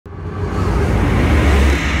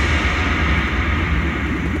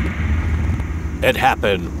It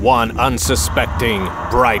happened one unsuspecting,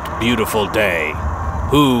 bright, beautiful day.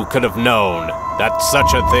 Who could have known that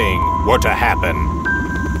such a thing were to happen?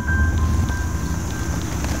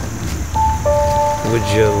 Would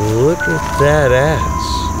you look at that ass?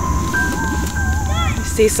 You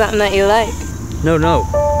see something that you like? No.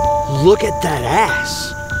 Look at that ass.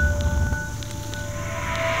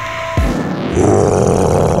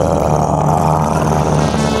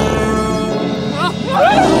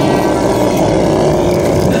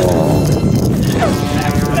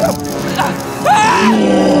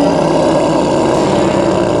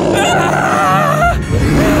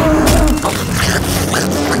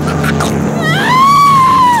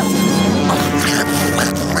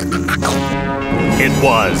 It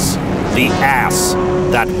was the ass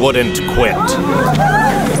that wouldn't quit.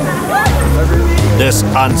 This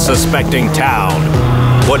unsuspecting town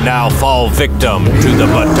would now fall victim to the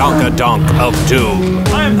badonkadonk of doom.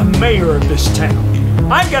 I am the mayor of this town.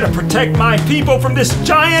 I've got to protect my people from this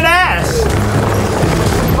giant ass.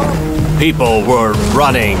 People were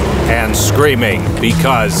running and screaming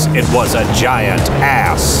because it was a giant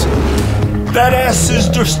ass. That ass is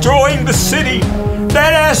destroying the city.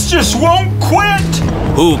 That ass just won't quit!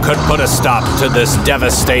 Who could put a stop to this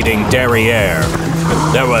devastating derriere?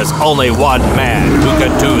 There was only one man who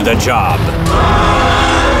could do the job.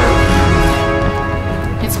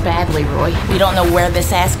 It's bad, Leroy. We don't know where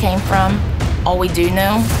this ass came from. All we do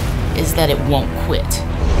know is that it won't quit.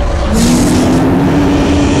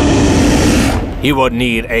 He would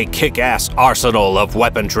need a kick-ass arsenal of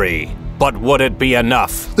weaponry, but would it be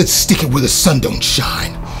enough? Let's stick it where the sun don't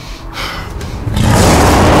shine.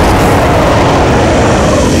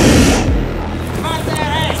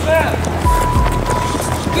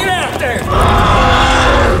 Get out there!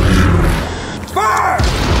 Fire!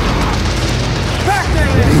 Back there!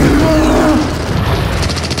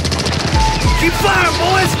 Keep firing,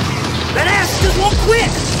 boys! That ass just won't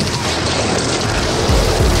quit!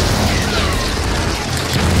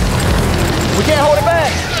 We can't hold it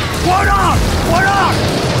back! Ward off! Ward off!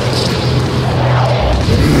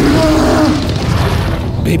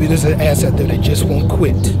 Baby, there's an ass out there that just won't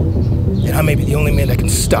quit. And I may be the only man that can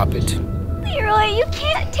stop it. Leroy, you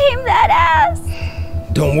can't tame that ass.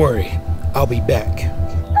 Don't worry, I'll be back.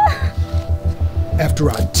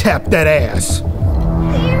 After I tap that ass.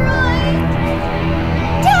 Leroy,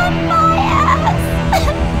 tap my ass.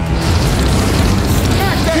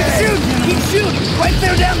 Keep shooting! Right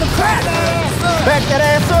there down the crack! Back that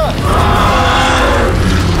ass up!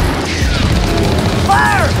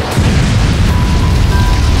 Fire!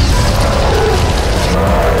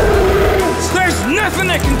 There's nothing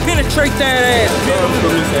that can penetrate that ass!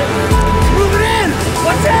 Move it in!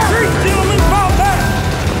 Watch out! Three gentlemen, fall back!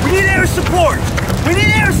 We need air support! We need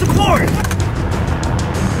air support!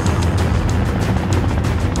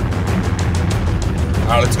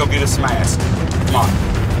 All right, let's go get us some ass. Come on.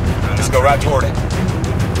 Let's go right toward it.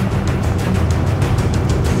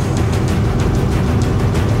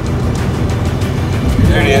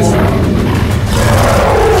 There it is.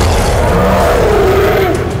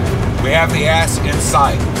 We have the ass in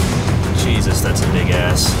sight. Jesus, that's a big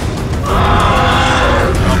ass. We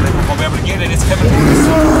won't be able to get it. It's coming toward us.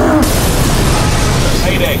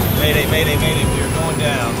 Mayday. Mayday, mayday, mayday. We are going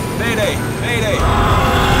down. Mayday, mayday.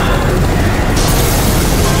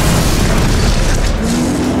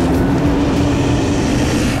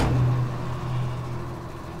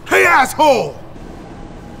 Hey, asshole!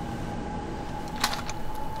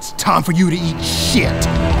 It's time for you to eat shit.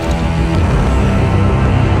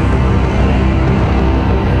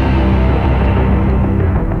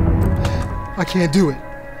 I can't do it.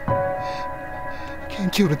 I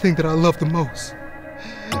can't kill the thing that I love the most.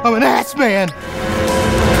 I'm an ass man.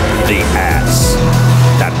 The ass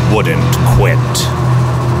that wouldn't quit.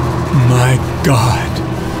 My God.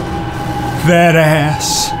 That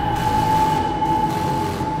ass.